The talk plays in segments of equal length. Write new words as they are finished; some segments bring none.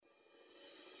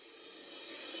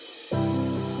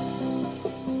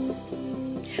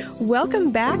Welcome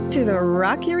back to the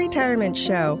Rock Your Retirement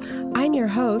Show. I'm your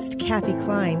host, Kathy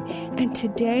Klein, and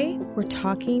today we're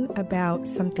talking about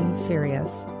something serious,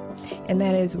 and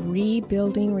that is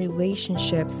rebuilding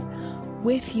relationships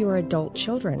with your adult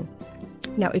children.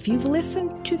 Now, if you've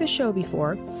listened to the show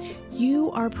before,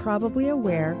 you are probably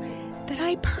aware that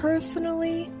I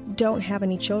personally don't have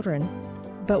any children.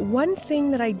 But one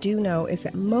thing that I do know is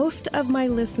that most of my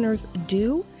listeners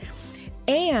do,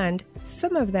 and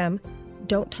some of them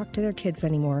don't talk to their kids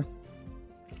anymore.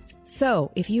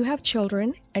 So if you have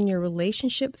children and your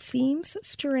relationship seems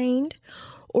strained,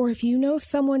 or if you know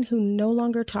someone who no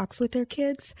longer talks with their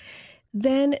kids,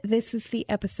 then this is the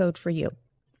episode for you.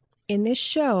 In this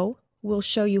show, we'll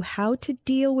show you how to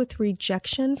deal with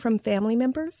rejection from family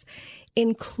members,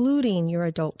 including your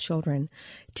adult children.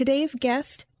 Today's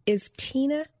guest is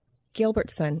Tina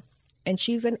Gilbertson, and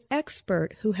she's an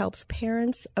expert who helps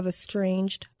parents of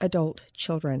estranged adult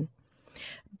children.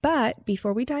 But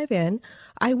before we dive in,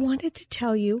 I wanted to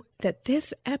tell you that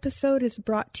this episode is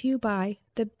brought to you by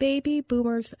the Baby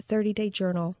Boomers 30-Day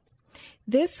Journal.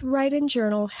 This write-in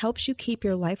journal helps you keep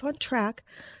your life on track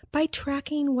by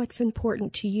tracking what's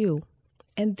important to you.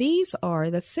 And these are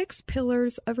the 6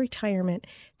 pillars of retirement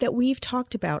that we've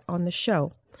talked about on the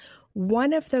show.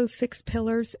 One of those 6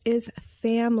 pillars is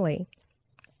family.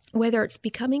 Whether it's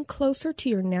becoming closer to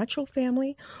your natural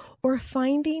family or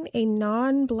finding a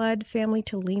non-blood family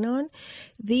to lean on,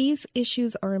 these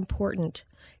issues are important.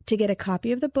 To get a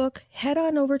copy of the book, head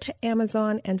on over to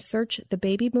Amazon and search the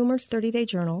Baby Boomers 30-Day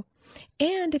Journal.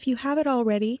 And if you have it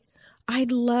already,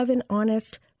 I'd love an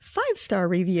honest 5-star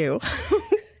review.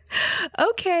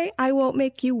 Okay, I won't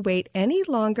make you wait any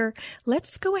longer.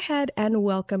 Let's go ahead and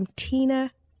welcome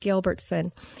Tina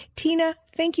Gilbertson. Tina,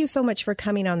 thank you so much for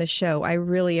coming on the show. I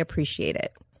really appreciate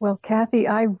it. Well, Kathy,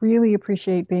 I really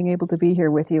appreciate being able to be here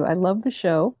with you. I love the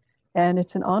show, and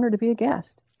it's an honor to be a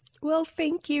guest. Well,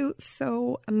 thank you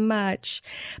so much.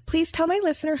 Please tell my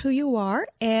listener who you are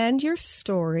and your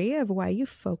story of why you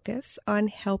focus on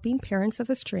helping parents of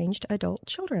estranged adult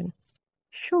children.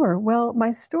 Sure. Well,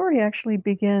 my story actually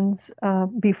begins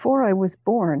before I was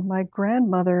born. My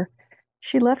grandmother,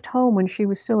 she left home when she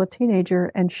was still a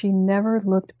teenager, and she never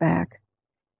looked back.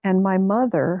 And my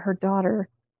mother, her daughter,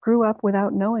 grew up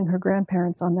without knowing her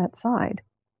grandparents on that side.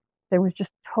 There was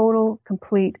just total,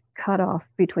 complete cutoff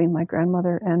between my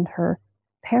grandmother and her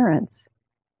parents.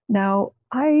 Now,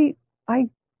 I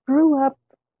grew up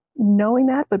knowing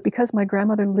that, but because my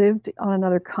grandmother lived on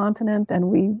another continent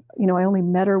and I only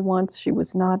met her once, she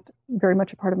was not very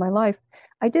much a part of my life,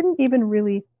 I didn't even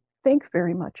really think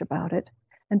very much about it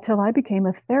until I became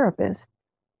a therapist.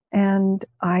 And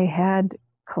I had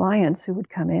clients who would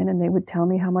come in and they would tell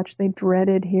me how much they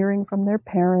dreaded hearing from their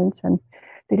parents, and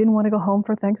they didn't want to go home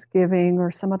for Thanksgiving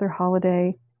or some other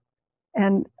holiday.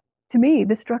 And to me,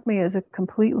 this struck me as a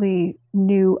completely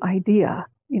new idea.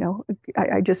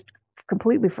 I just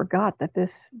completely forgot that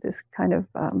this kind of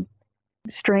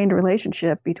strained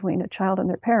relationship between a child and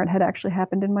their parent had actually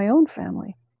happened in my own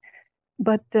family.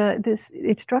 But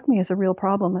it struck me as a real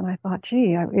problem, and I thought,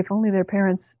 gee, if only their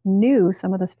parents knew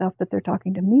some of the stuff that they're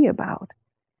talking to me about.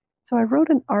 So I wrote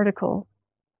an article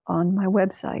on my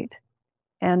website,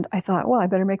 and I thought, well, I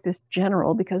better make this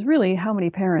general, because really, how many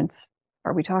parents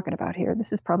are we talking about here?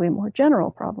 This is probably a more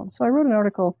general problem. So I wrote an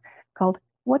article called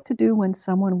What to Do When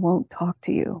Someone Won't Talk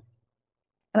to You.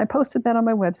 And I posted that on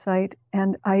my website,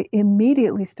 and I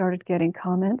immediately started getting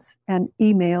comments and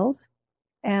emails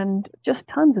and just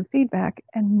tons of feedback.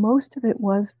 And most of it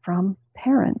was from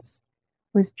parents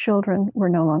whose children were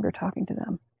no longer talking to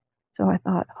them. So I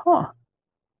thought,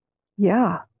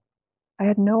 yeah, I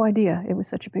had no idea it was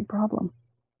such a big problem.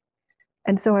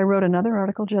 And so I wrote another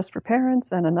article just for parents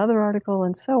and another article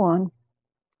and so on.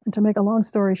 And to make a long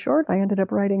story short, I ended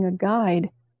up writing a guide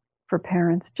for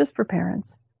parents, just for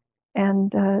parents,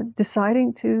 and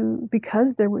deciding to,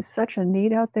 because there was such a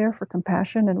need out there for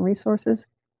compassion and resources,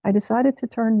 I decided to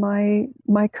turn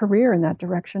my career in that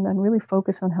direction and really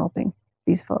focus on helping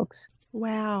these folks.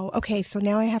 Wow. Okay, so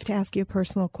now I have to ask you a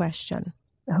personal question.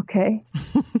 Okay.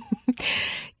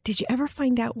 Did you ever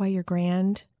find out why your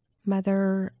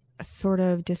grandmother sort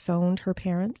of disowned her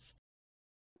parents?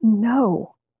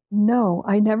 No,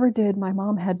 I never did. My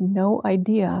mom had no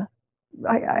idea.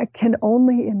 I can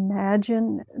only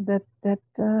imagine that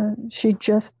she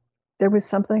just, there was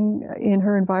something in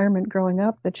her environment growing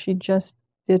up that she just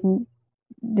didn't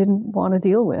want to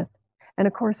deal with. And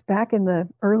of course, back in the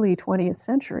early 20th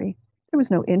century, there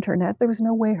was no internet. There was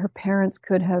no way her parents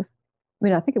could have,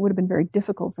 I think it would have been very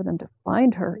difficult for them to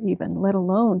find her even, let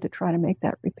alone to try to make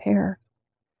that repair.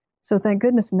 So thank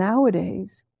goodness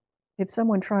nowadays, if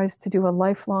someone tries to do a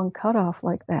lifelong cutoff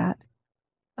like that,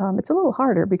 it's a little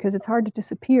harder because it's hard to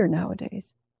disappear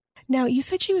nowadays. Now, you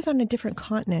said she was on a different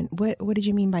continent. What did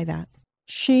you mean by that?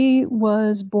 She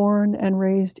was born and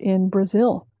raised in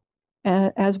Brazil,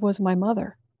 as was my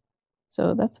mother.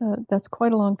 So that's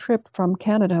quite a long trip from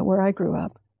Canada, where I grew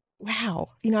up. Wow.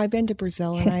 I've been to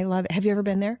Brazil and I love it. Have you ever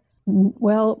been there?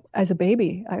 Well, as a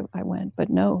baby, I went, but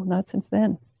no, not since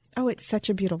then. Oh, it's such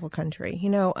a beautiful country.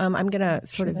 I'm going to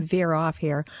sort of veer off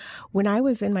here. When I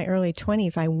was in my early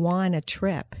 20s, I won a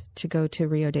trip to go to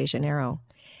Rio de Janeiro.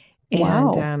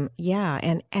 Wow. And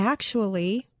and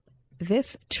actually,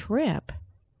 this trip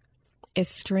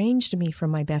estranged me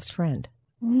from my best friend.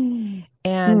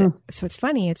 And so it's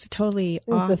funny, it's totally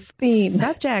off a theme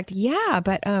subject. Yeah,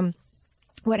 but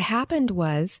what happened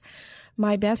was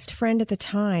my best friend at the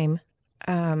time,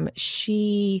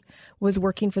 she was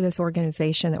working for this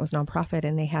organization that was nonprofit,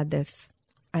 and they had this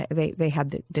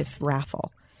this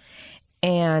raffle.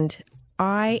 And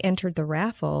I entered the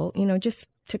raffle, just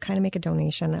to kind of make a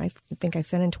donation. I think I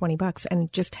sent in $20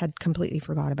 and just had completely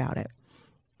forgot about it.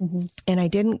 Mm-hmm. And I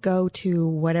didn't go to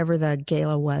whatever the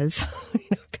gala was,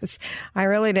 because I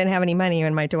really didn't have any money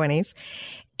in my 20s.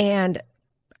 And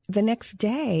the next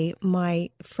day, my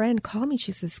friend called me.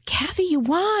 She says, "Kathy, you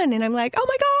won." And I'm like, "Oh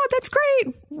my God, that's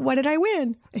great. What did I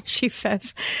win?" And she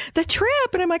says, "The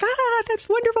trip." And I'm like, "That's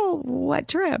wonderful. What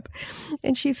trip?"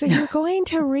 And she said, "You're going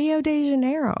to Rio de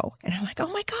Janeiro." And I'm like, "Oh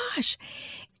my gosh."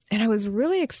 And I was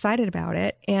really excited about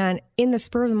it. And in the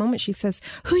spur of the moment, she says,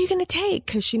 "Who are you going to take?"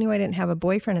 Because she knew I didn't have a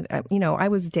boyfriend. I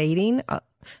was dating,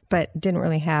 but didn't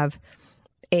really have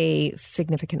a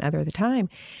significant other at the time.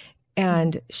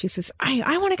 And she says,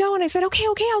 I want to go. And I said, okay,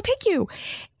 I'll take you.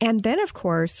 And then, of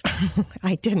course,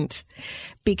 I didn't,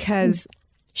 because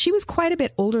she was quite a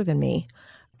bit older than me.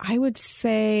 I would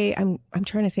say, I'm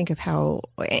trying to think of how,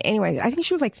 anyway, I think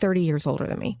she was like 30 years older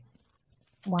than me.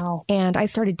 Wow. And I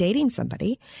started dating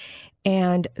somebody,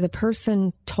 and the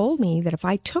person told me that if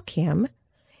I took him,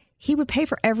 he would pay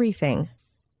for everything.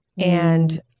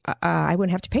 And I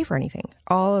wouldn't have to pay for anything.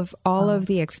 All of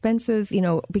the expenses,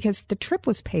 because the trip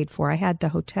was paid for. I had the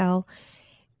hotel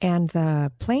and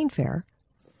the plane fare,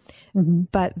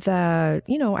 but I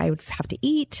would have to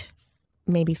eat,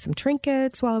 maybe some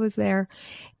trinkets while I was there.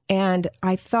 And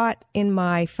I thought in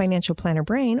my financial planner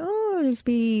brain, it'd just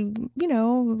be, a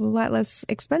lot less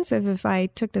expensive if I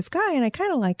took this guy, and I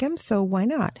kind of like him, so why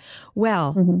not?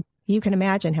 Well, you can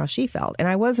imagine how she felt. And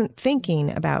I wasn't thinking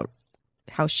about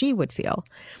how she would feel.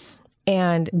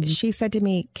 And she said to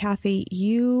me, "Kathy,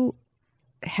 you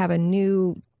have a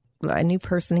new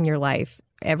person in your life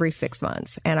every 6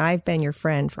 months. And I've been your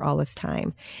friend for all this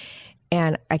time.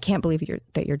 And I can't believe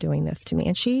that you're doing this to me."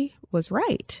 And she was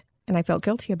right. And I felt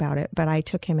guilty about it, but I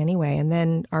took him anyway. And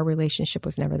then our relationship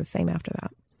was never the same after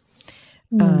that.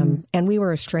 And we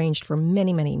were estranged for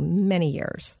many, many, many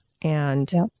years. And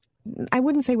I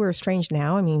wouldn't say we're estranged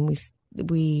now. I mean,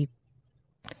 we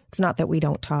it's not that we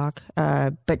don't talk,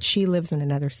 but she lives in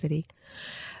another city.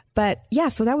 But yeah,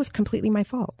 so that was completely my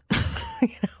fault.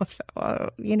 I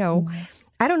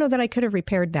don't know that I could have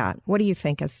repaired that. What do you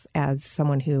think as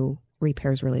someone who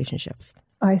repairs relationships?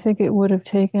 I think it would have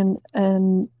taken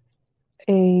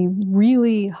a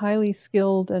really highly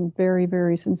skilled and very,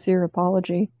 very sincere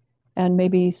apology, and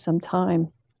maybe some time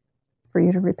for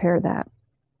you to repair that.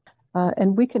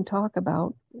 And we can talk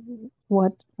about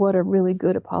what a really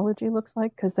good apology looks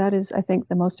like, because that is, I think,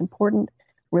 the most important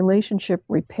relationship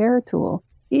repair tool,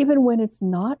 even when it's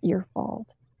not your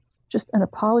fault. Just an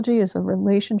apology is a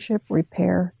relationship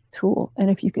repair tool. And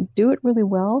if you can do it really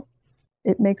well,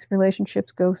 it makes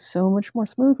relationships go so much more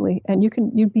smoothly, and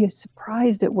you'd be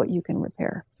surprised at what you can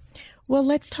repair. Well,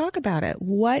 let's talk about it.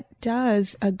 What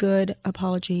does a good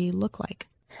apology look like?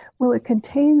 Well, it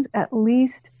contains at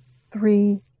least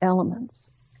 3 elements.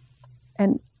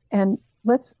 And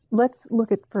let's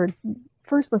look at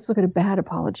let's look at a bad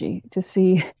apology to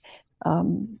see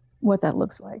what that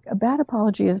looks like. A bad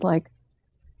apology is like,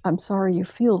 "I'm sorry you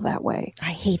feel that way."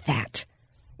 I hate that.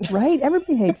 Right?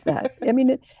 Everybody hates that. I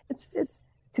mean, it's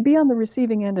to be on the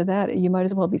receiving end of that, you might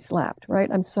as well be slapped, right?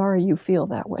 "I'm sorry you feel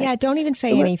that way." Yeah, don't even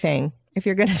say anything if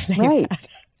you're going to say that.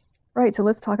 Right. So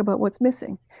let's talk about what's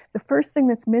missing. The first thing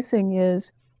that's missing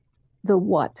is the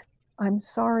what. I'm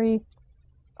sorry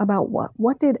about what?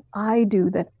 What did I do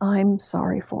that I'm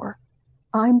sorry for?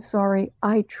 I'm sorry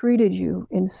I treated you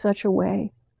in such a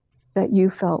way that you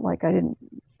felt like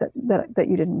that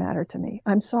you didn't matter to me.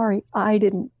 I'm sorry I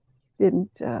didn't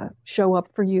show up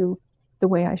for you the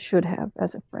way I should have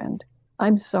as a friend.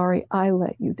 I'm sorry I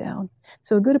let you down.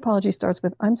 So a good apology starts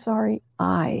with, "I'm sorry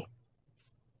I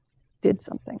did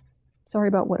something. Sorry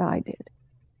about what I did."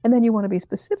 And then you want to be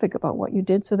specific about what you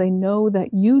did so they know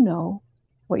that you know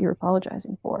what you're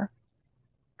apologizing for.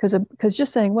 Because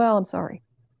just saying, well, I'm sorry,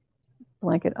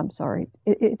 blanket, I'm sorry,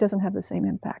 it doesn't have the same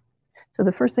impact. So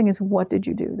the first thing is, what did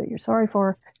you do that you're sorry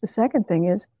for? The second thing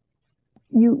is,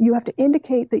 you have to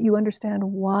indicate that you understand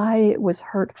why it was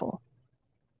hurtful.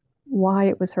 Why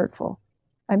it was hurtful.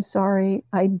 I'm sorry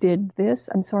I did this.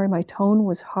 I'm sorry my tone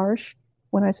was harsh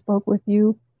when I spoke with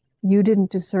you. You didn't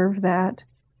deserve that.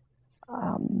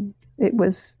 It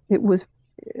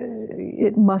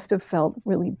must have felt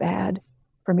really bad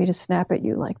for me to snap at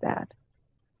you like that.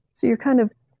 So you're kind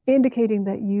of indicating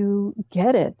that you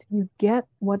get it. You get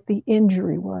what the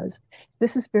injury was.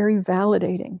 This is very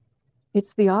validating.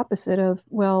 It's the opposite of,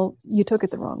 well, you took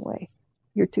it the wrong way.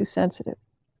 You're too sensitive.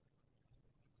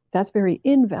 That's very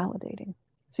invalidating.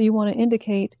 So you want to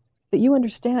indicate that you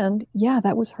understand, yeah,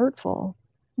 that was hurtful.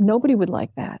 Nobody would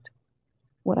like that,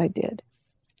 what I did.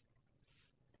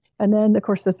 And then, of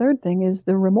course, the third thing is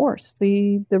the remorse,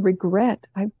 the regret.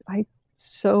 I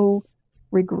so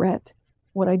regret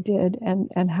what I did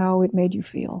and how it made you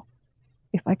feel.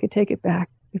 If I could take it back,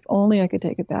 if only I could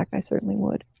take it back, I certainly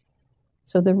would.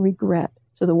 So the regret.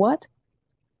 So the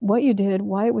what you did,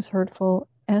 why it was hurtful,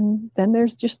 and then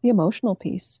there's just the emotional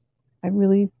piece. I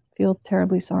really feel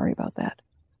terribly sorry about that.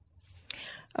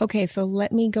 Okay, so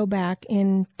let me go back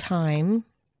in time,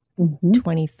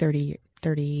 20,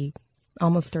 30,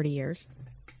 almost 30 years.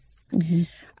 Mm-hmm.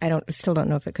 I still don't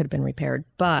know if it could have been repaired,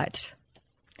 but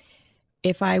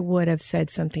if I would have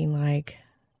said something like,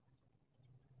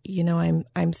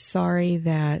 I'm sorry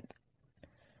that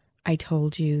I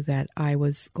told you that I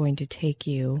was going to take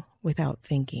you without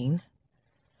thinking.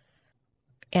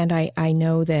 And I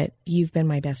know that you've been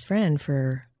my best friend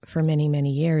for many,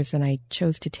 many years, and I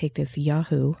chose to take this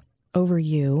Yahoo over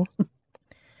you.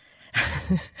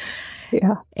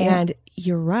 Yeah. And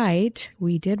you're right.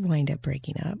 We did wind up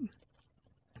breaking up.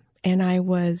 And I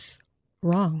was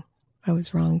wrong. I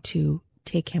was wrong to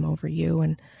take him over you.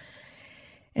 And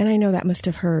I know that must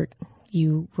have hurt.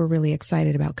 You were really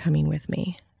excited about coming with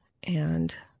me.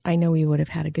 And I know we would have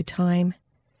had a good time.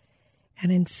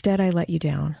 And instead I let you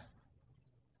down.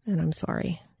 And I'm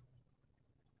sorry.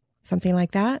 Something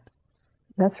like that?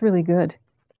 That's really good.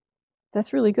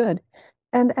 That's really good.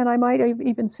 And I might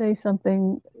even say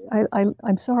something,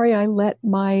 I'm sorry I let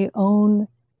my own,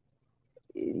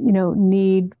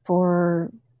 need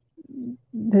for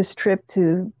this trip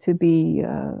to be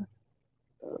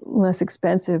less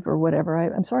expensive or whatever.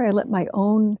 I'm sorry I let my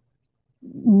own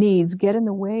needs get in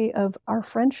the way of our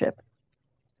friendship.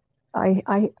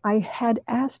 I had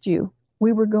asked you,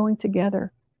 we were going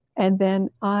together, and then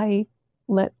I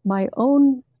let my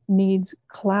own needs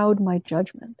cloud my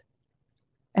judgment.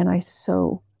 And I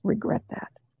so regret that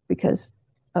because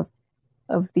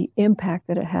of the impact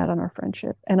that it had on our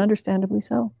friendship, and understandably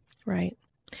so. Right.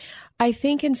 I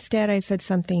think instead I said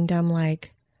something dumb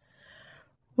like,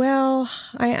 well,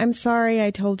 I'm sorry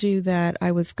I told you that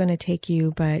I was going to take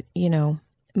you, but,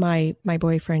 my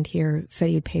boyfriend here said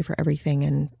he'd pay for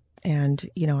everything, and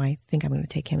I think I'm going to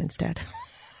take him instead.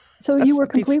 So you were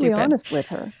completely honest with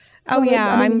her. Oh, well,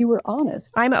 yeah. You were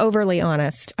honest. I'm overly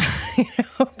honest,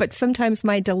 but sometimes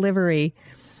my delivery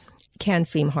can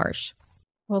seem harsh.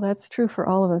 Well, that's true for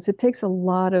all of us. It takes a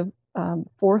lot of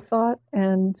forethought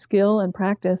and skill and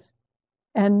practice.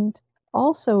 And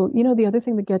also, the other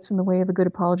thing that gets in the way of a good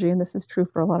apology, and this is true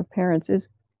for a lot of parents, is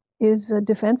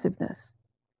defensiveness.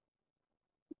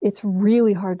 It's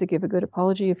really hard to give a good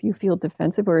apology if you feel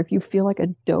defensive or if you feel like a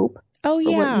dope for what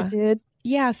you did.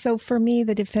 Yeah. So for me,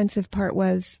 the defensive part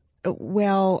was,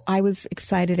 well, I was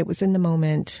excited. It was in the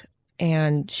moment,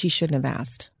 and she shouldn't have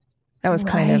asked. That was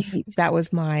that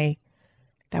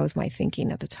was my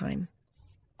thinking at the time.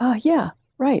 Yeah,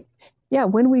 right. Yeah.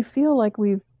 When we feel like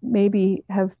we've maybe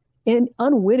have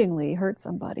unwittingly hurt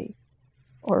somebody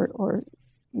or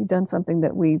done something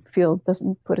that we feel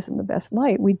doesn't put us in the best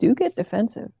light, we do get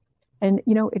defensive. And,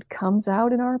 it comes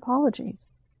out in our apologies.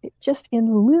 It just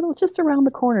around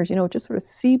the corners, it just sort of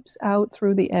seeps out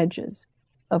through the edges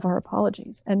of our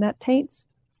apologies. And that taints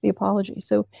the apology.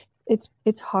 So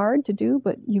it's hard to do,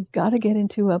 but you've got to get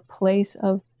into a place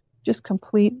of just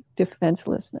complete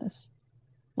defenselessess.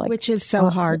 Which is so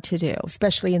hard to do,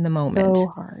 especially in the moment. So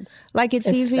hard. Like it's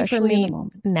easy for me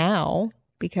now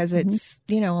because it's,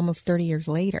 almost 30 years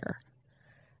later.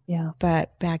 Yeah.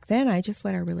 But back then I just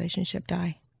let our relationship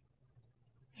die.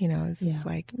 It's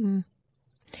like,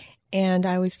 and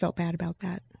I always felt bad about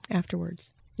that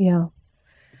afterwards. Yeah.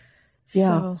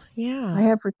 Yeah. So, yeah. I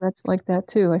have regrets like that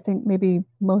too. I think maybe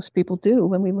most people do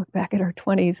when we look back at our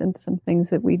 20s and some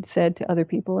things that we'd said to other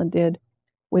people and did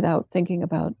without thinking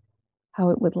about how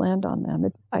it would land on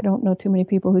them. I don't know too many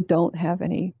people who don't have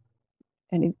any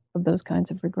of those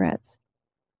kinds of regrets.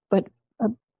 But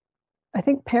I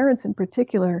think parents in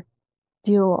particular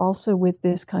deal also with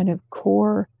this kind of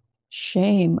core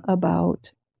shame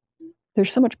about,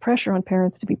 there's so much pressure on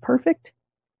parents to be perfect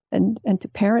and to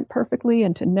parent perfectly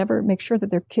and to never make sure that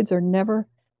their kids are never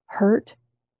hurt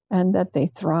and that they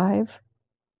thrive.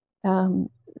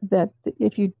 That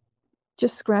if you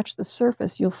just scratch the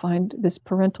surface, you'll find this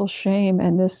parental shame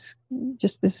and this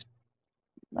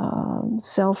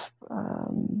self,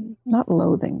 not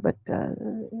loathing, but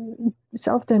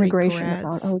self-denigration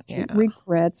about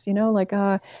regrets. Like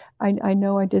I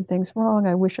know I did things wrong.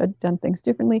 I wish I'd done things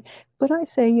differently. But I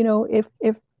say,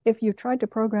 if you tried to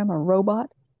program a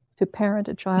robot to parent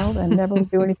a child and never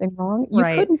do anything wrong, you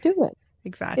couldn't do it.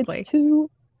 Exactly.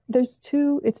 It's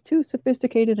too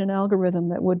sophisticated an algorithm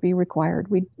that would be required.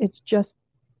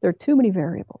 There are too many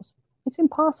variables. It's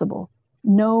impossible.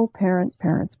 No parent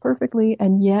parents perfectly,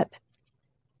 and yet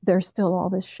there's still all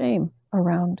this shame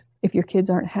around if your kids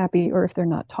aren't happy or if they're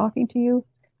not talking to you.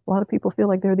 A lot of people feel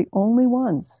like they're the only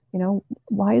ones.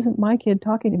 Why isn't my kid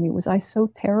talking to me? Was I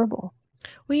so terrible?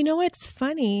 Well, what's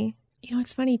funny?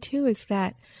 What's funny too is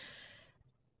that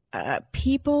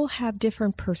people have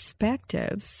different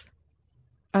perspectives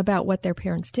about what their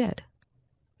parents did.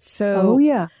 So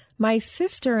my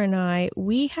sister and I,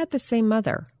 we had the same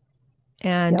mother.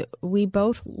 And we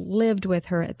both lived with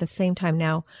her at the same time.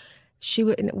 Now,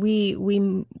 we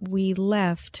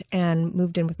left and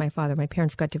moved in with my father. My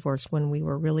parents got divorced when we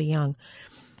were really young.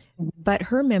 But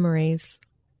her memories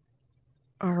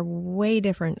are way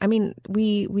different. I mean,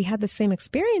 we had the same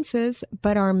experiences,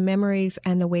 but our memories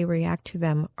and the way we react to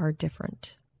them are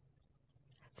different.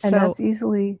 And that's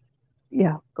easily,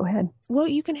 go ahead. Well,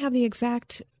 you can have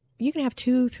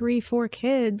 2, 3, 4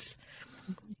 kids,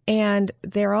 and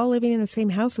they're all living in the same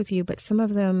house with you, but some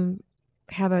of them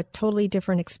have a totally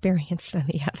different experience than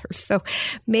the others. So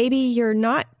maybe you're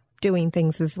not doing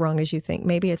things as wrong as you think.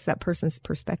 Maybe it's that person's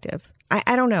perspective.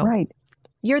 I don't know. Right.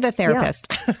 You're the therapist.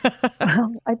 Yeah.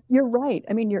 You're right.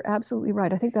 I mean, you're absolutely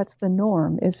right. I think that's the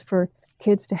norm, is for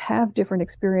kids to have different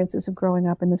experiences of growing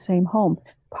up in the same home.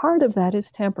 Part of that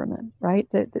is temperament, right?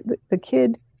 The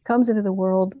kid comes into the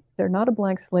world, they're not a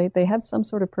blank slate, they have some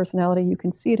sort of personality, you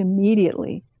can see it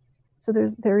immediately. So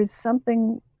there is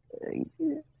something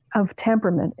of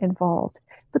temperament involved,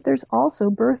 but there's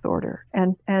also birth order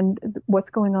and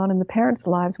what's going on in the parents'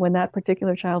 lives when that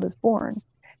particular child is born.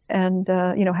 And,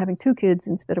 having 2 kids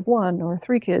instead of 1 or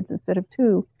 3 kids instead of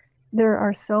 2, there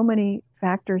are so many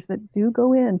factors that do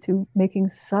go into making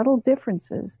subtle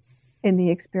differences in the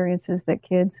experiences that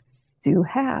kids do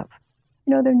have.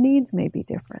 Their needs may be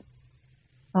different.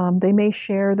 They may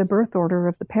share the birth order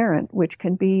of the parent, which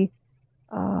can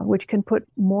put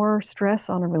more stress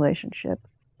on a relationship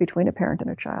between a parent and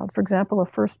a child. For example, a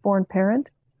firstborn parent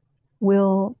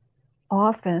will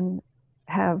often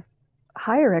have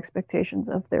higher expectations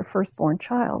of their firstborn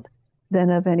child than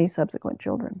of any subsequent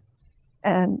children.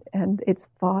 And it's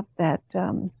thought that,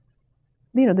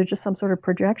 there's just some sort of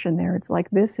projection there. It's like,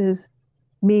 this is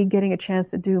me getting a chance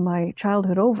to do my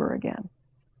childhood over again.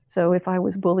 So if I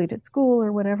was bullied at school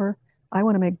or whatever, I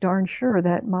want to make darn sure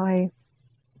that my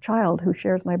child who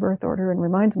shares my birth order and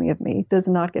reminds me of me does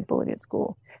not get bullied at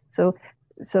school.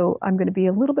 So I'm going to be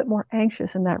a little bit more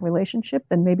anxious in that relationship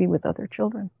than maybe with other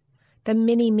children. The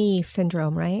mini-me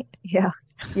syndrome, right? Yeah.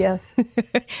 Yes.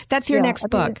 That's your next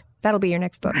book. That'll be your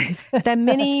next book. Right. The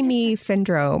mini-me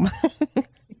syndrome.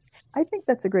 I think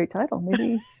that's a great title.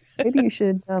 Maybe you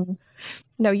should.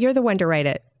 No, you're the one to write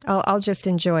it. I'll just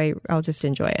enjoy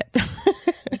it.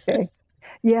 Okay.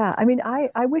 Yeah. I mean,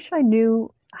 I wish I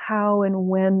knew how and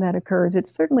when that occurs.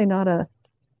 It's certainly not a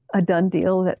done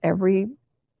deal that every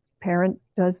parent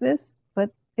does this,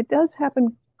 but it does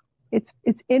happen. It's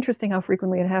interesting how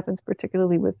frequently it happens,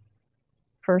 particularly with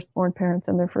firstborn parents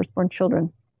and their firstborn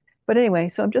children. But anyway,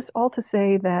 so I'm just all to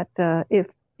say that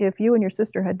if you and your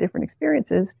sister had different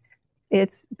experiences,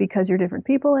 it's because you're different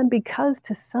people, and because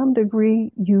to some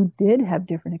degree you did have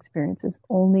different experiences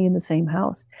only in the same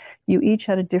house. You each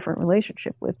had a different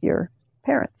relationship with your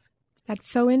parents. That's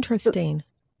so interesting.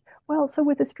 So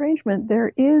with estrangement,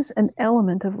 there is an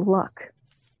element of luck.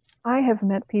 I have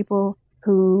met people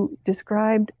who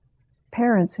described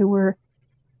parents who were,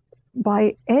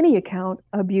 by any account,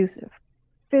 abusive,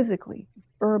 physically,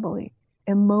 verbally,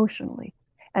 emotionally.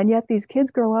 And yet these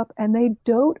kids grow up and they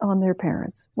dote on their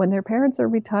parents. When their parents are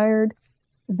retired,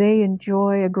 they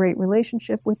enjoy a great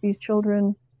relationship with these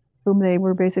children whom they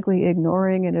were basically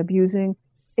ignoring and abusing.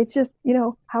 It's just,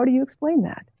 how do you explain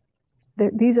that?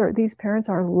 These parents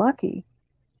are lucky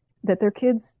that their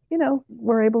kids,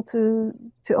 were able to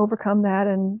overcome that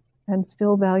and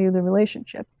still value the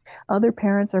relationship. Other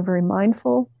parents are very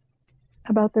mindful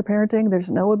about their parenting.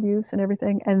 There's no abuse and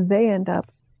everything, and they end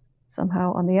up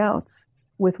somehow on the outs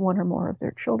with one or more of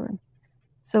their children.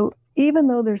 So even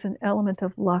though there's an element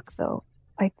of luck, though,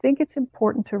 I think it's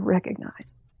important to recognize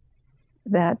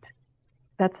that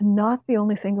that's not the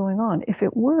only thing going on. If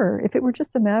it were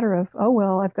just a matter of, oh,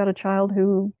 well, I've got a child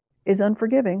who is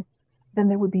unforgiving, then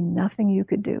there would be nothing you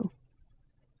could do.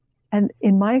 And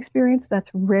in my experience, that's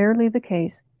rarely the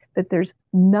case, that there's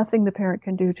nothing the parent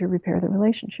can do to repair the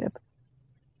relationship.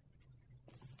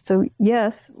 So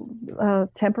yes,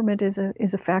 temperament is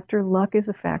a factor, luck is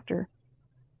a factor,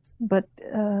 but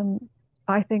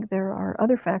I think there are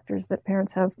other factors that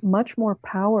parents have much more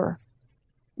power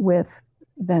with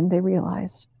than they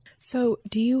realize. So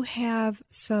do you have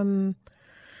some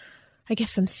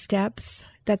steps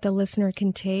that the listener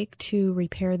can take to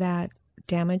repair that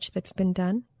damage that's been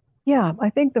done? Yeah, I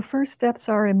think the first steps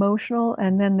are emotional,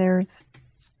 and then there's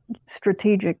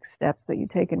strategic steps that you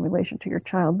take in relation to your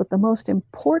child. But the most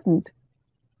important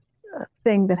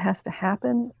thing that has to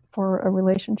happen for a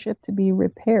relationship to be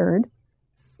repaired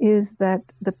is that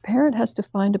the parent has to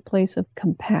find a place of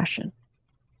compassion.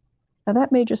 Now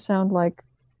that may just sound like,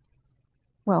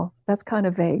 well, that's kind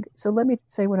of vague. So let me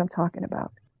say what I'm talking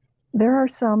about. There are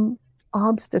some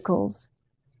obstacles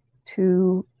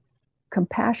to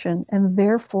compassion and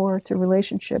therefore to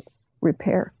relationship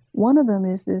repair. One of them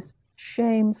is this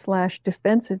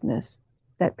shame/defensiveness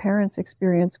that parents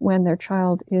experience when their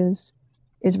child is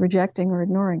rejecting or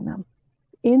ignoring them.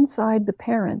 Inside the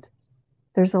parent,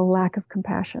 there's a lack of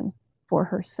compassion for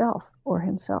herself or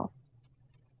himself.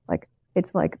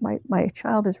 It's like my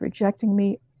child is rejecting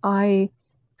me. I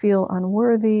feel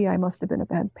unworthy. I must have been a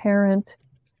bad parent.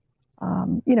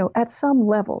 At some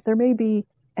level, there may be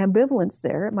ambivalence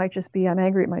there. It might just be, I'm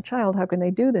angry at my child. How can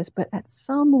they do this? But at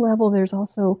some level, there's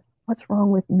also, what's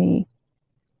wrong with me?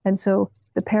 And so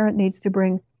the parent needs to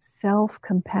bring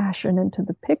self-compassion into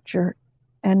the picture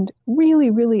and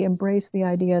really, really embrace the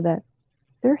idea that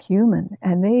they're human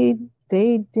and they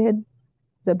did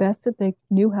the best that they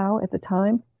knew how at the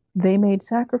time. They made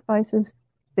sacrifices.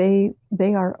 They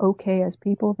are okay as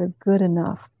people. They're good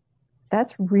enough.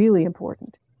 That's really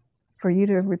important. For you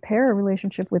to repair a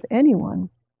relationship with anyone,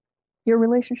 your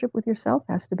relationship with yourself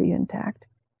has to be intact.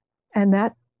 And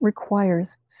that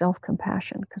requires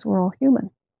self-compassion because we're all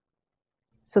human.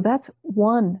 So that's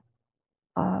one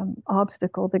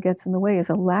obstacle that gets in the way, is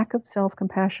a lack of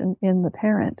self-compassion in the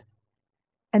parent.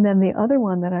 And then the other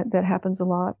one that happens a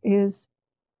lot is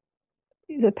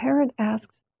the parent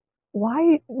asks,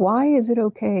 why is it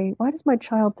okay? Why does my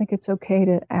child think it's okay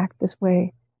to act this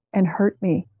way and hurt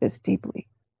me this deeply?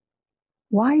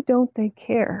 Why don't they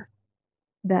care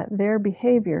that their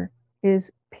behavior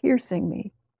is piercing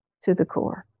me to the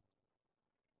core?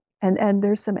 And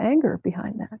there's some anger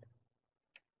behind that.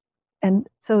 And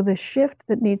so the shift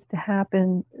that needs to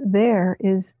happen there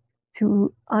is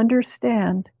to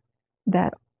understand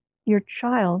that your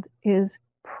child is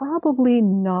probably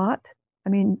not,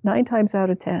 9 times out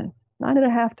of 10,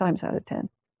 9.5 times out of 10,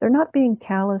 they're not being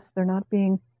callous, they're not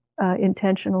being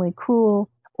intentionally cruel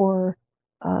or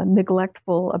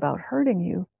neglectful about hurting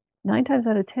you. 9 times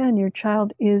out of 10, your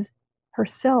child is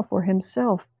herself or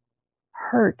himself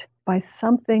hurt by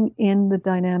something in the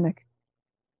dynamic,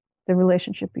 the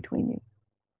relationship between you.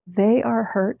 They are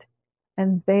hurt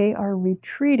and they are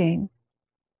retreating,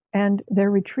 and their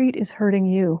retreat is hurting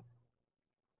you.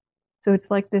 So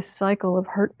it's like this cycle of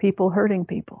hurt people hurting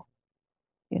people,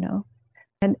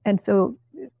 And so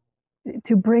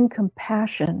to bring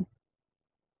compassion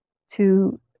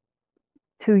to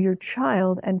your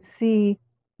child and see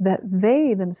that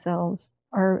they themselves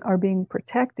are being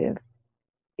protective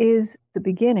is the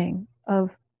beginning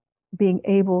of being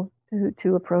able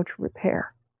to approach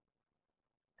repair.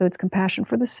 So it's compassion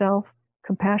for the self,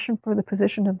 compassion for the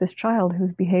position of this child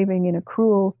who's behaving in a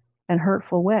cruel and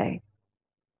hurtful way.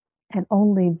 And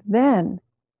only then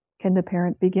can the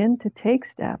parent begin to take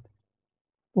steps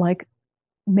like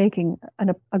making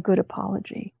a good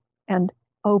apology and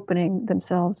opening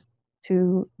themselves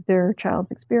to their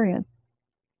child's experience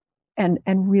and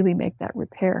really make that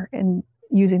repair and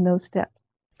using those steps.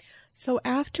 So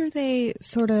after they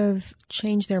sort of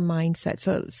change their mindset,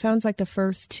 so it sounds like the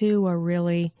first two are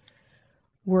really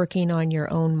working on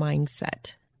your own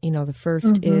mindset. The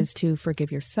first is to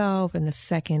forgive yourself, and the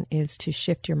second is to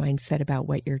shift your mindset about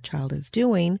what your child is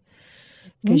doing,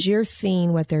 because you're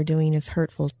seeing what they're doing is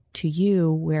hurtful to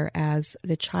you, whereas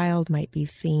the child might be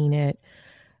seeing it,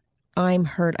 I'm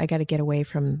hurt, I got to get away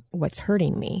from what's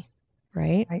hurting me,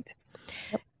 right? Right.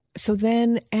 Yep. So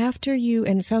then after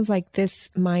and it sounds like this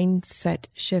mindset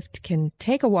shift can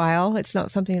take a while. It's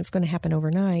not something that's going to happen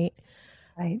overnight.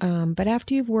 Right. But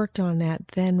after you've worked on that,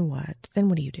 then what? Then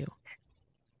what do you do?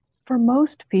 For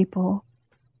most people,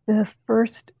 the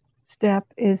first step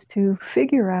is to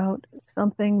figure out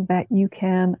something that you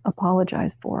can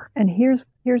apologize for. And here's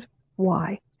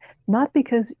why. Not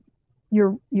because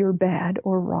you're bad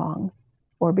or wrong,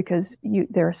 or because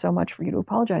there's so much for you to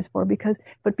apologize for,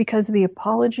 but because the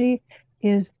apology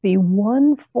is the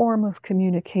one form of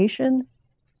communication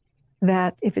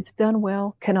that, if it's done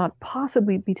well, cannot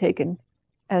possibly be taken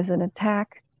as an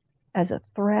attack, as a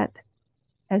threat,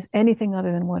 as anything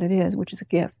other than what it is, which is a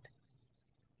gift.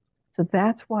 So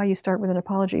that's why you start with an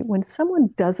apology. When someone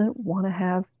doesn't want to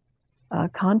have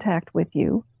contact with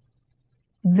you,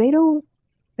 they don't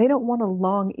want a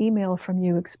long email from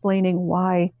you explaining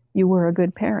why you were a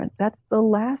good parent. That's the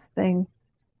last thing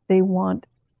they want.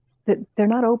 That they're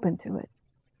not open to it.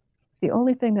 The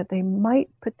only thing that they might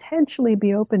potentially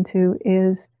be open to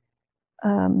is,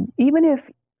 even if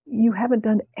you haven't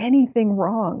done anything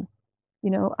wrong.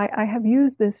 I have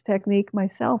used this technique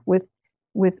myself with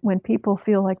when people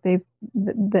feel like they've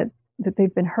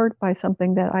been hurt by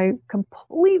something that I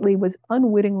completely was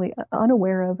unwittingly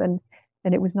unaware of, and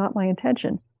it was not my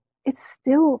intention. It's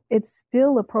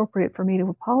still appropriate for me to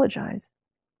apologize.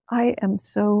 I am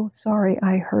so sorry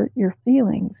I hurt your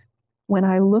feelings when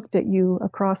I looked at you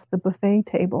across the buffet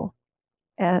table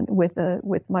and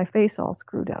with my face all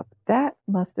screwed up. That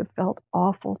must have felt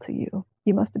awful to you.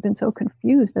 You must have been so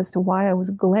confused as to why I was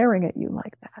glaring at you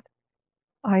like that.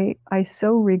 I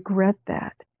so regret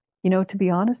that. To be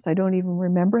honest, I don't even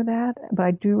remember that, but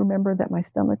I do remember that my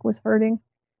stomach was hurting.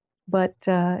 But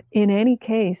in any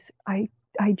case, I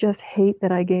just hate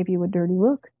that I gave you a dirty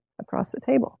look across the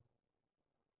table.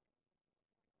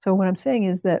 So what I'm saying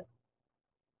is that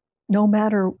no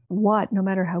matter what, no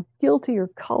matter how guilty or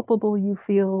culpable you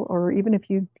feel, or even if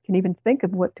you can even think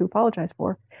of what to apologize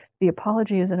for, the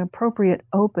apology is an appropriate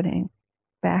opening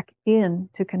back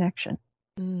into connection.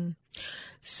 Mm.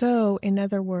 So, in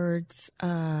other words,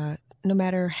 no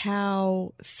matter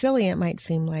how silly it might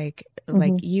seem, like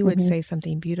you would say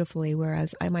something beautifully,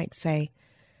 whereas I might say,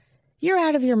 "You're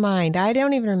out of your mind. I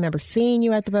don't even remember seeing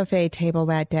you at the buffet table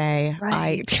that day.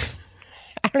 Right.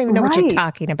 I don't even know what you're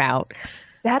talking about."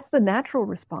 That's the natural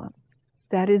response.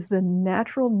 That is the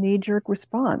natural knee-jerk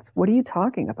response. What are you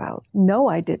talking about? No,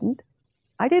 I didn't.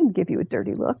 I didn't give you a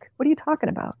dirty look. What are you talking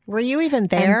about? Were you even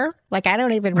there? I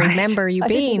don't even remember you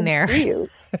being there. I didn't even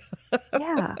see you.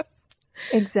 Yeah,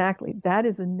 exactly. That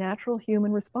is a natural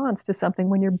human response to something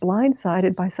when you're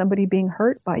blindsided by somebody being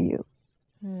hurt by you.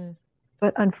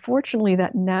 But unfortunately,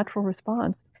 that natural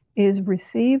response is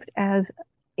received as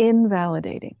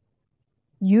invalidating.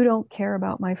 You don't care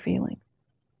about my feelings.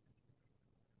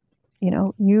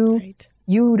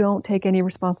 You don't take any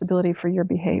responsibility for your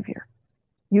behavior.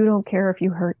 You don't care if you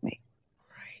hurt me.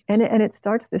 Right. And it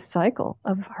starts this cycle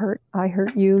of hurt. I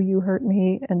hurt you, you hurt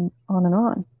me, and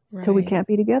on until we can't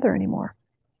be together anymore.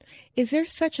 Is there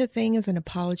such a thing as an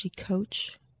apology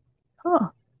coach?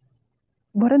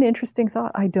 What an interesting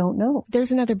thought. I don't know.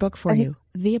 There's another book for you,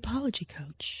 The Apology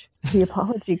Coach. The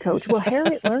Apology Coach. Well,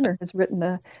 Harriet Lerner has written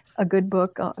a good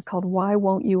book called Why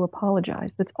Won't You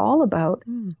Apologize? That's all about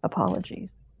apologies.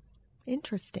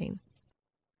 Interesting.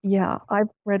 Yeah, I've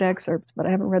read excerpts, but I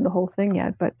haven't read the whole thing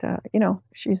yet. But,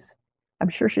 I'm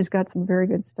sure she's got some very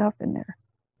good stuff in there.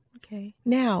 Okay.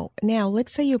 Now,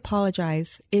 let's say you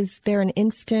apologize. Is there an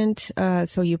instant,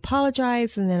 so you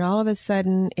apologize and then all of a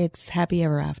sudden it's happy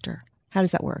ever after? How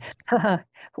does that work?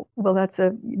 Well,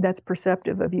 that's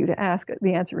perceptive of you to ask.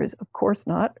 The answer is, of course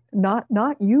not. Not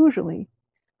usually,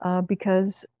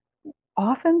 because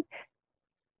often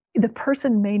the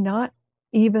person may not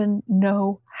even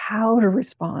know how to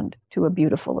respond to a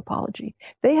beautiful apology.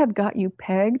 They have got you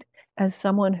pegged as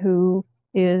someone who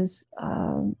is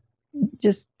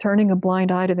just turning a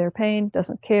blind eye to their pain,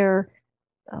 doesn't care,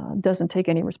 doesn't take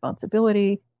any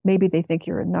responsibility. Maybe they think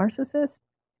you're a narcissist.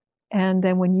 And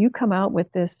then when you come out with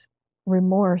this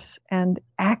remorse and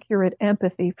accurate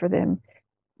empathy for them,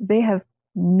 they have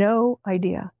no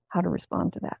idea how to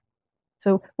respond to that.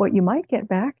 So what you might get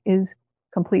back is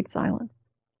complete silence.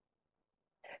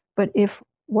 But if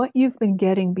what you've been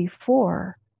getting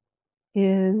before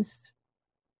is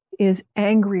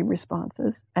angry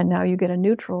responses, and now you get a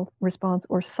neutral response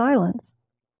or silence,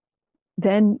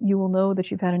 then you will know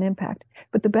that you've had an impact.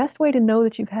 But the best way to know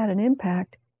that you've had an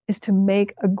impact is to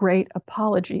make a great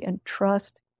apology and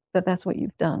trust that that's what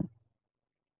you've done.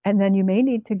 And then you may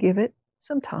need to give it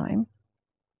some time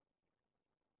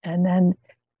and then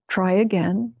try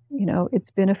again.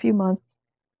 It's been a few months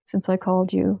since I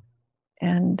called you.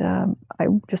 And I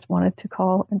just wanted to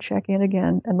call and check in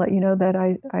again and let you know that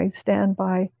I stand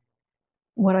by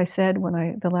what I said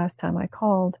the last time I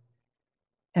called.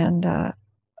 And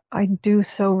I do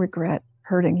so regret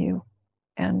hurting you.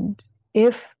 And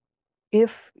if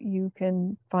you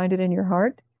can find it in your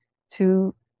heart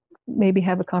to maybe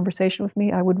have a conversation with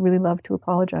me, I would really love to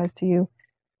apologize to you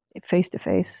face to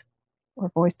face or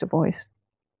voice to voice.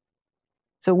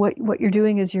 So what you're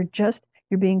doing is you're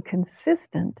being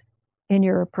consistent in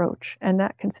your approach. And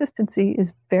that consistency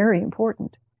is very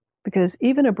important, because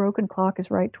even a broken clock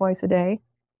is right twice a day.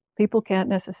 People can't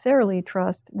necessarily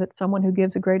trust that someone who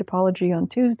gives a great apology on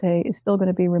Tuesday is still going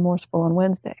to be remorseful on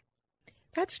Wednesday.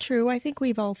 That's true. I think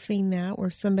we've all seen that,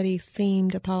 where somebody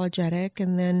seemed apologetic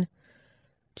and then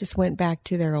just went back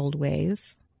to their old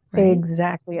ways. Right?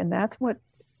 Exactly. And that's what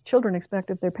children expect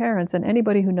of their parents. And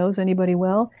anybody who knows anybody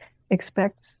well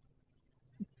expects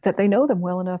that they know them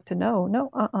well enough to know, no,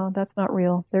 that's not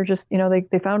real. They're just,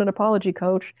 they found an apology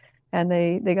coach and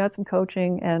they got some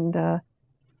coaching and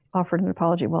offered an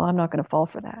apology. Well, I'm not going to fall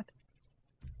for that.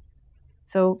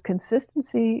 So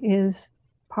consistency is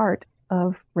part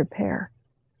of repair.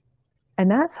 And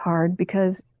that's hard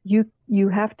because you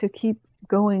have to keep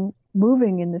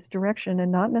moving in this direction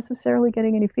and not necessarily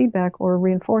getting any feedback or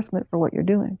reinforcement for what you're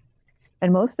doing.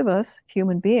 And most of us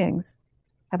human beings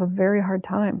have a very hard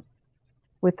time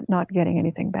with not getting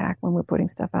anything back when we're putting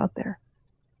stuff out there.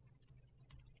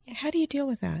 How do you deal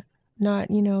with that?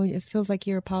 It feels like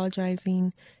you're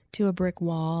apologizing to a brick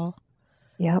wall.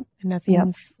 Yep. And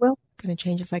nothing's going to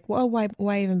change. It's like, well,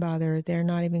 why even bother? They're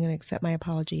not even going to accept my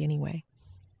apology anyway.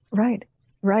 Right.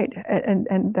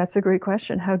 And that's a great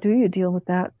question. How do you deal with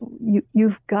that?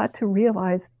 You've got to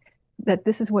realize that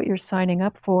this is what you're signing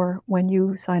up for when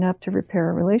you sign up to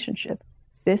repair a relationship.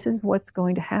 This is what's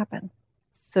going to happen.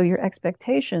 So your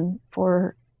expectation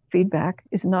for feedback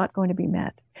is not going to be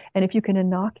met. And if you can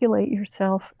inoculate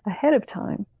yourself ahead of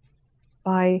time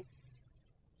by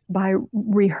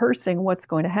rehearsing what's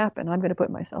going to happen, I'm going to put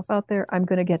myself out there, I'm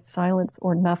going to get silence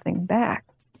or nothing back,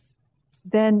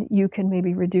 then you can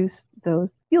maybe reduce those.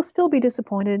 You'll still be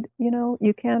disappointed.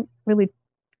 You can't really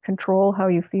control how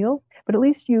you feel, but at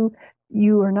least you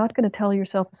are not going to tell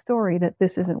yourself a story that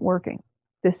this isn't working.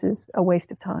 This is a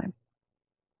waste of time.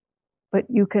 But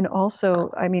you can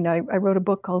also, I wrote a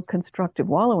book called Constructive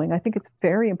Wallowing. I think it's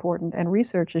very important, and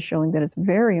research is showing that it's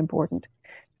very important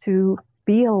to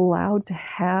be allowed to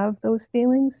have those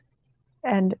feelings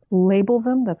and label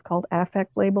them. That's called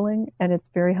affect labeling, and it's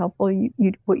very helpful.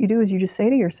 What you do is you just say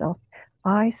to yourself,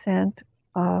 I sent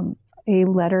a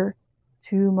letter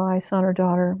to my son or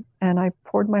daughter, and I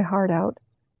poured my heart out,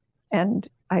 and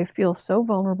I feel so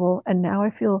vulnerable, and now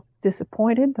I feel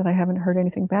disappointed that I haven't heard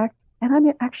anything back. And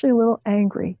I'm actually a little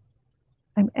angry.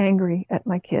 I'm angry at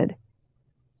my kid.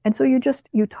 And so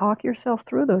you talk yourself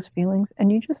through those feelings,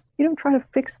 and you don't try to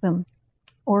fix them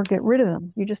or get rid of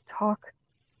them. You just talk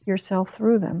yourself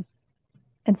through them.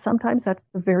 And sometimes that's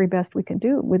the very best we can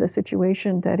do with a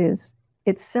situation that is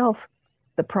itself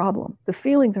the problem. The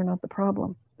feelings are not the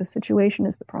problem. The situation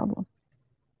is the problem.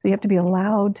 So you have to be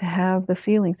allowed to have the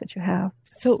feelings that you have.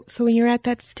 So when you're at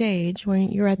that stage,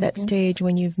 when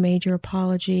you've made your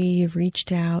apology, you've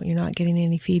reached out, you're not getting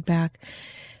any feedback,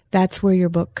 that's where your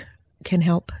book can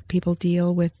help people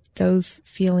deal with those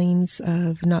feelings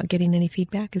of not getting any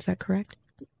feedback. Is that correct?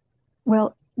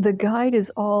 Well, the guide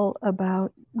is all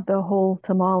about the whole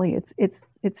tamale. It's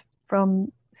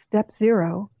from step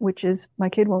 0, which is my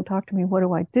kid won't talk to me. What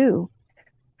do I do?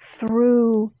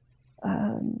 Through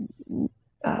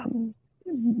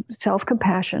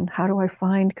self-compassion. How do I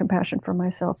find compassion for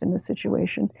myself in this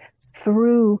situation?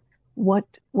 Through what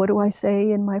do I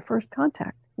say in my first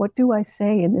contact? What do I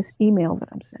say in this email that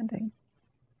I'm sending?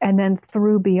 And then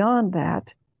through beyond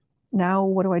that, now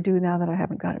what do I do now that I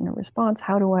haven't gotten a response?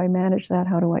 How do I manage that?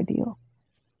 How do I deal?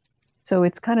 So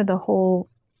it's kind of the whole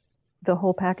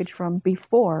package from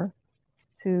before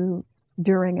to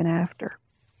during and after.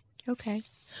 Okay.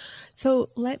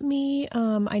 So let me,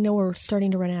 I know we're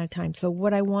starting to run out of time. So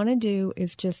what I want to do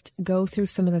is just go through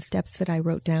some of the steps that I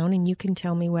wrote down, and you can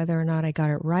tell me whether or not I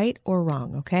got it right or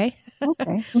wrong. Okay.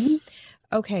 Okay. Mm-hmm.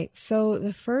 Okay. So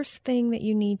the first thing that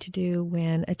you need to do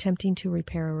when attempting to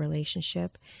repair a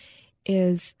relationship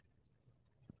is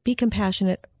be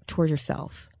compassionate toward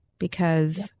yourself,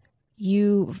 because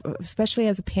you, especially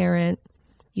as a parent,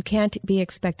 you can't be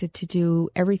expected to do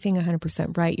everything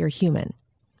 100% right. You're human.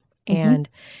 And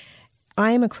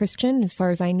I am a Christian. As far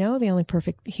as I know, the only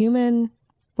perfect human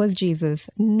was Jesus.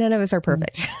 None of us are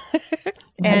perfect.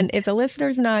 And if the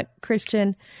listener's not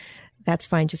Christian, that's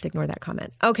fine. Just ignore that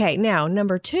comment. Okay. Now,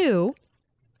 number 2,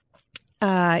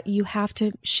 you have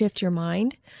to shift your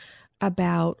mind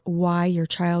about why your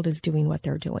child is doing what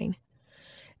they're doing.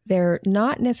 They're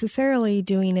not necessarily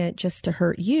doing it just to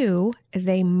hurt you.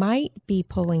 They might be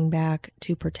pulling back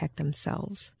to protect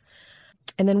themselves.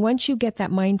 And then once you get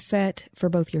that mindset for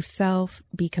both yourself,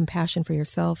 be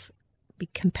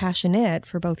compassionate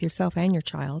for both yourself and your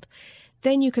child,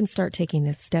 then you can start taking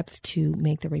the steps to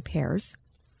make the repairs,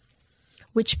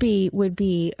 which would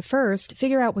be first,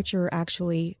 figure out what you're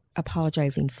actually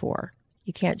apologizing for.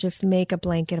 You can't just make a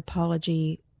blanket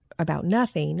apology about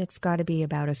nothing. It's got to be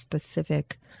about a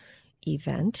specific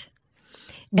event.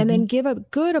 Mm-hmm. And then give a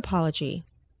good apology.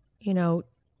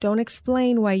 Don't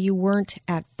explain why you weren't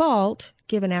at fault.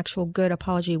 Give an actual good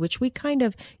apology, which you kind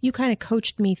of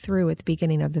coached me through at the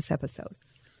beginning of this episode.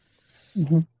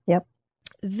 Mm-hmm. Yep.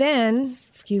 Then,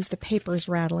 excuse the papers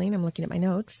rattling, I'm looking at my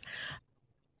notes.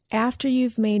 After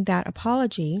you've made that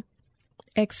apology,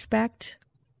 expect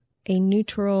a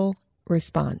neutral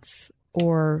response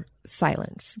or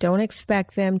silence. Don't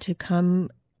expect them to come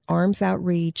arms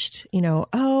outreached,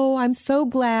 oh, I'm so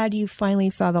glad you finally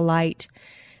saw the light,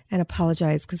 and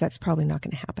apologize, because that's probably not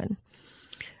going to happen.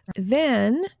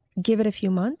 Then give it a few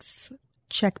months,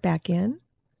 check back in,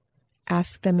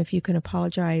 ask them if you can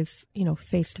apologize,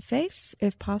 face to face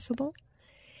if possible,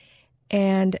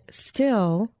 and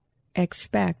still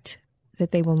expect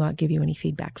that they will not give you any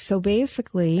feedback. So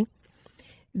basically,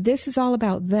 this is all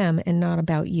about them and not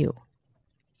about you.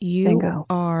 You Bingo.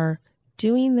 Are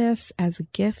doing this as a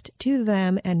gift to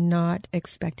them and not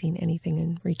expecting anything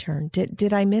in return.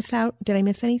 Did I miss out? Did I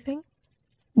miss anything?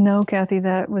 No, Kathy,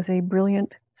 that was a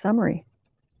brilliant summary.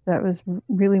 That was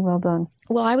really well done.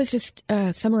 Well, I was just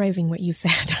summarizing what you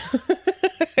said.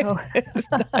 Oh.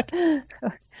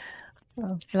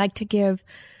 I like to give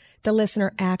the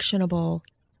listener actionable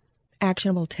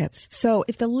tips. So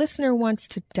if the listener wants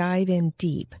to dive in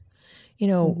deep,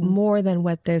 more than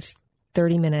what this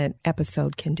 30-minute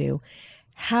episode can do,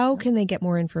 how can they get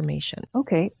more information?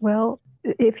 Okay, well,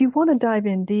 if you want to dive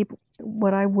in deep,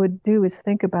 what I would do is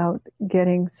think about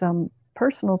getting some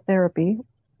personal therapy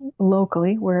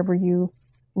locally, wherever you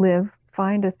live.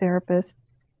 Find a therapist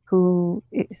who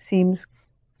seems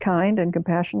kind and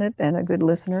compassionate and a good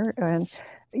listener. And,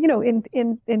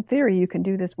 in theory, you can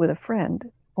do this with a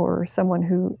friend or someone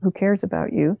who cares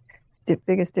about you. The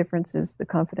biggest difference is the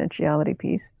confidentiality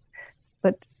piece.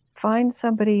 But find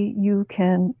somebody you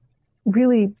can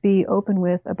really be open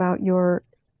with about your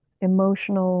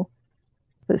emotional,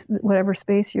 whatever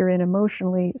space you're in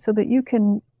emotionally, so that you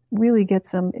can really get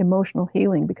some emotional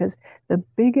healing. Because the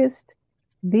biggest,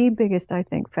 I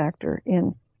think, factor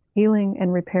in healing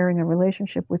and repairing a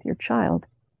relationship with your child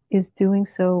is doing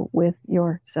so with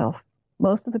yourself.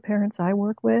 Most of the parents I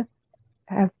work with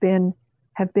have been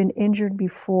injured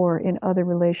before in other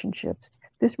relationships.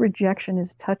 This rejection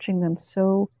is touching them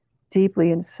so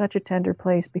deeply in such a tender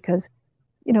place because,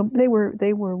 they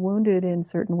were wounded in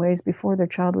certain ways before their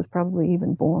child was probably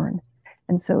even born.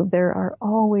 And so there are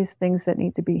always things that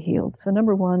need to be healed. So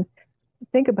number one,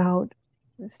 think about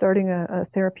starting a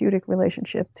therapeutic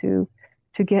relationship to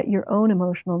get your own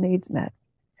emotional needs met.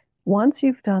 Once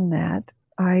you've done that,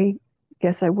 I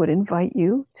guess I would invite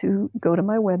you to go to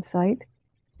my website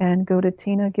and go to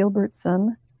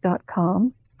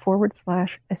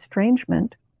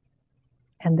tinagilbertson.com/estrangement.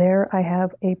 And there I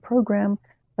have a program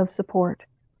of support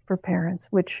for parents,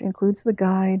 which includes the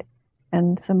guide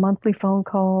and some monthly phone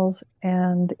calls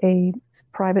and a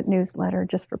private newsletter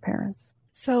just for parents.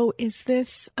 So is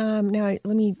this, now let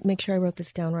me make sure I wrote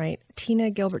this down right,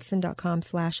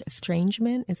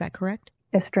 tinagilbertson.com/estrangement, is that correct?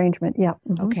 Estrangement, yeah.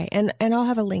 Mm-hmm. Okay, and I'll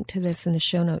have a link to this in the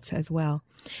show notes as well.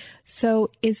 So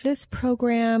is this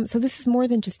program, so this is more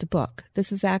than just a book.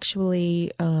 This is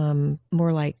actually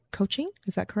more like coaching,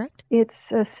 is that correct?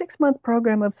 It's a 6-month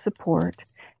program of support.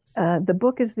 The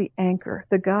book is the anchor.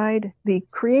 The guide, the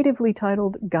creatively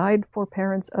titled Guide for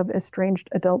Parents of Estranged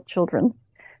Adult Children,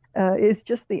 is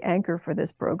just the anchor for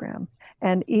this program.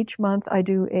 And each month I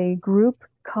do a group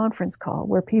conference call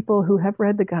where people who have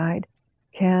read the guide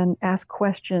can ask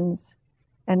questions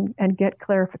and get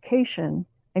clarification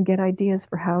and get ideas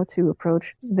for how to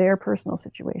approach their personal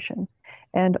situation.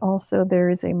 And also there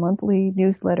is a monthly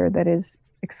newsletter that is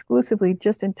exclusively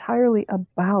just entirely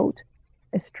about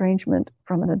estrangement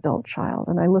from an adult child.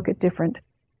 And I look at different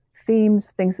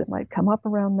themes, things that might come up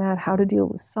around that, how to deal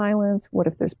with silence, what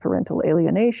if there's parental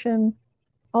alienation,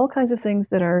 all kinds of things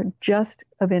that are just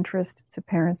of interest to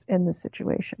parents in this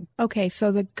situation. Okay,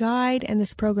 so the guide and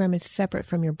this program is separate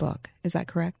from your book. Is that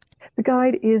correct? The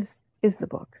guide is the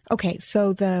book. Okay,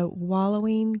 so the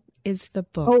wallowing is the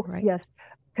book, right? Yes.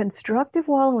 Constructive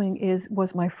Wallowing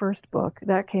was my first book.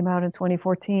 That came out in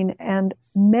 2014, and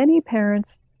many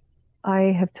parents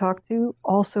I have talked to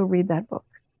also read that book.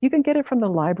 You can get it from the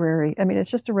library. I mean,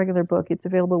 it's just a regular book. It's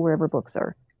available wherever books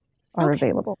are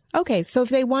available. Okay, so if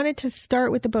they wanted to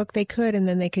start with the book, they could, and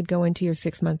then they could go into your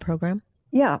 6-month program?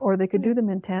 Yeah, or they could do them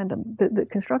in tandem. The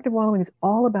Constructive Wallowing is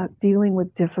all about dealing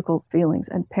with difficult feelings.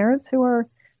 And parents who are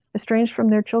estranged from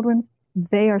their children,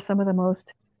 they are some of the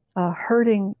most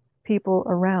hurting people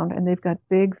around, and they've got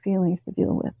big feelings to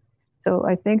deal with. So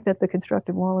I think that the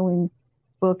Constructive Wallowing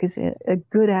book is a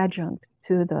good adjunct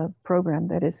to the program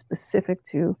that is specific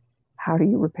to how do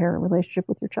you repair a relationship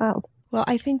with your child. Well,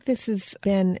 I think this has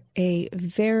been a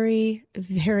very,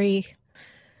 very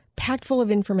packed full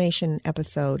of information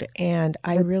episode, and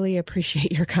I really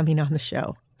appreciate your coming on the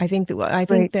show. I think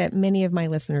that many of my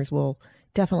listeners will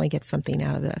definitely get something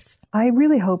out of this. I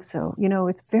really hope so. You know,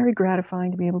 it's very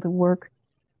gratifying to be able to work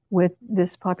with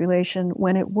this population.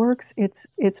 When it works, it's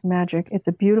magic. It's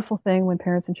a beautiful thing when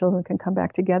parents and children can come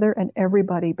back together, and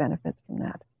everybody benefits from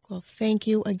that. Well, thank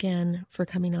you again for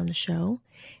coming on the show.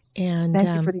 And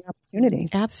thank you for the opportunity.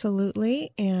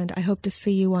 Absolutely. And I hope to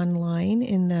see you online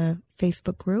in the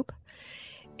Facebook group.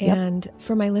 Yep. And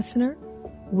for my listener,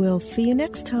 we'll see you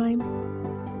next time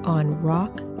on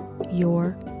Rock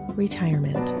Your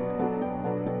Retirement.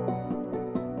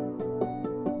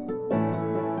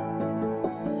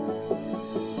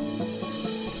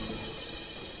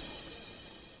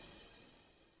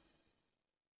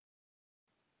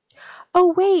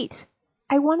 Oh, wait!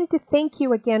 I wanted to thank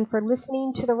you again for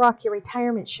listening to the Rock Your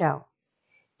Retirement Show.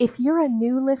 If you're a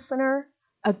new listener,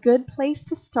 a good place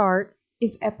to start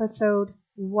is episode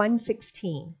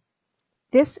 116.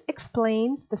 This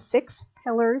explains the 6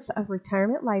 pillars of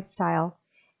retirement lifestyle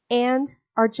and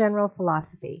our general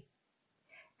philosophy.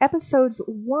 Episodes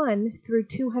 1 through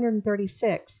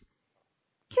 236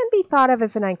 can be thought of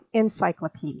as an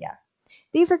encyclopedia.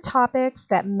 These are topics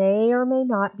that may or may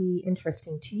not be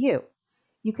interesting to you.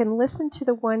 You can listen to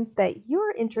the ones that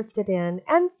you're interested in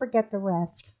and forget the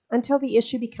rest until the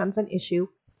issue becomes an issue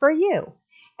for you.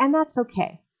 And that's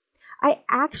okay. I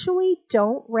actually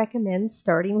don't recommend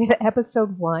starting with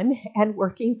episode 1 and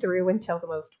working through until the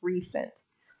most recent.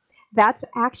 That's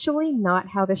actually not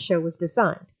how the show was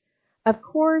designed. Of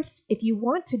course, if you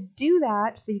want to do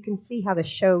that so you can see how the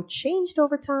show changed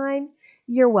over time,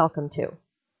 you're welcome to.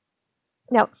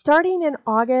 Now, starting in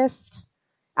August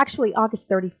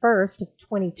 31st of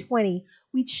 2020,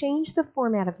 we changed the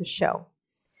format of the show.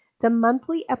 The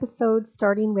monthly episodes,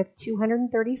 starting with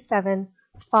 237,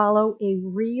 follow a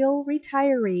real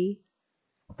retiree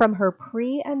from her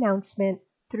pre-announcement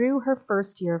through her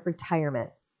first year of retirement.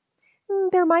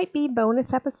 There might be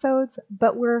bonus episodes,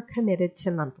 but we're committed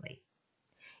to monthly.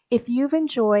 If you've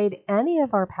enjoyed any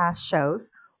of our past shows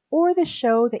or the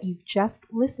show that you've just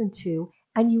listened to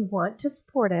and you want to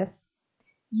support us,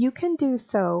 you can do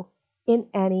so in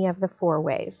any of the 4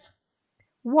 ways.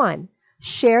 1.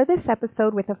 Share this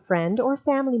episode with a friend or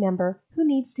family member who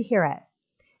needs to hear it.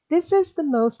 This is the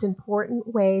most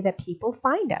important way that people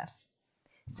find us.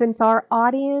 Since our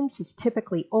audience is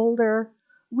typically older,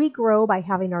 we grow by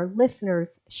having our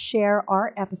listeners share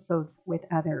our episodes with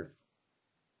others.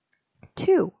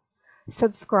 2.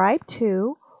 Subscribe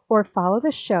to or follow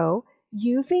the show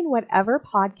using whatever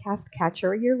podcast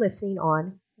catcher you're listening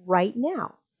on right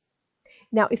now.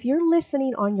 Now, if you're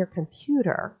listening on your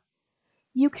computer,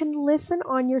 you can listen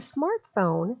on your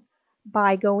smartphone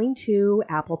by going to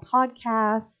Apple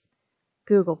Podcasts,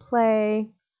 Google Play,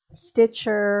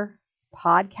 Stitcher,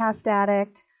 Podcast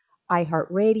Addict,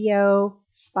 iHeartRadio,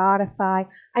 Spotify.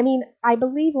 I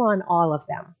believe we're on all of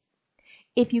them.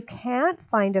 If you can't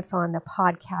find us on the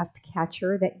podcast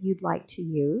catcher that you'd like to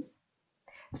use,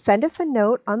 send us a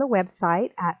note on the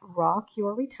website at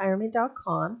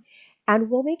rockyourretirement.com, and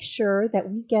we'll make sure that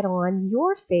we get on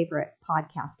your favorite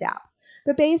podcast app.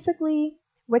 But basically,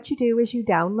 what you do is you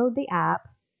download the app,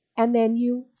 and then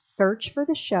you search for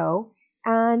the show,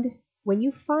 and when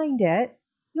you find it,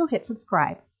 you'll hit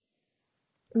subscribe.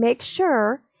 Make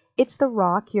sure it's the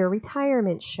Rock Your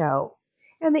Retirement Show,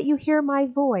 and that you hear my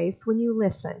voice when you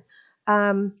listen.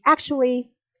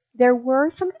 Actually, there were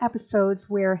some episodes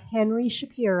where Henry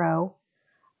Shapiro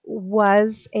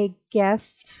was a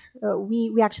guest.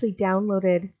 We actually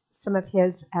downloaded some of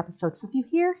his episodes. So if you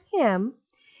hear him,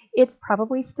 it's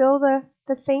probably still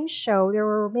the same show. There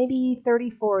were maybe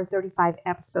 34 or 35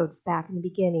 episodes back in the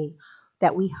beginning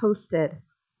that we hosted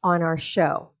on our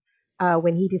show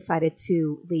when he decided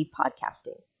to leave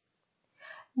podcasting.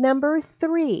 Number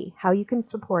 3, how you can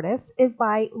support us is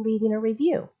by leaving a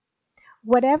review.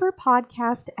 Whatever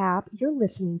podcast app you're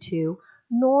listening to,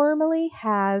 normally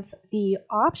has the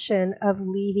option of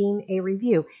leaving a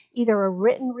review, either a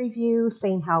written review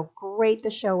saying how great the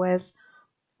show is,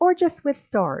 or just with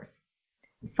stars.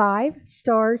 5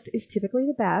 stars is typically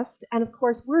the best, and of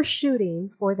course, we're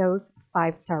shooting for those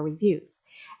 5-star reviews.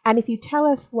 And if you tell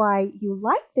us why you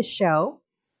like the show,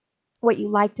 what you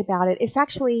liked about it, it's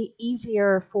actually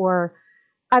easier for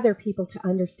other people to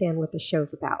understand what the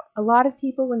show's about. A lot of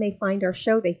people, when they find our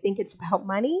show, they think it's about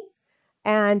money.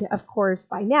 And of course,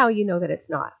 by now, you know that it's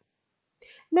not.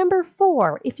 Number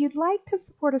 4, if you'd like to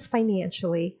support us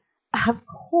financially, of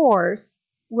course,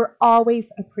 we're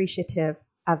always appreciative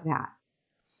of that.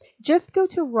 Just go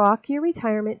to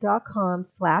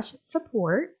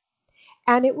rockyourretirement.com/support,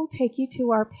 and it will take you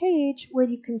to our page where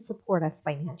you can support us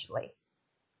financially.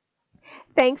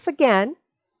 Thanks again,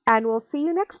 and we'll see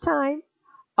you next time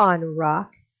on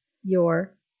Rock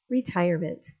Your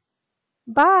Retirement.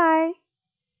 Bye.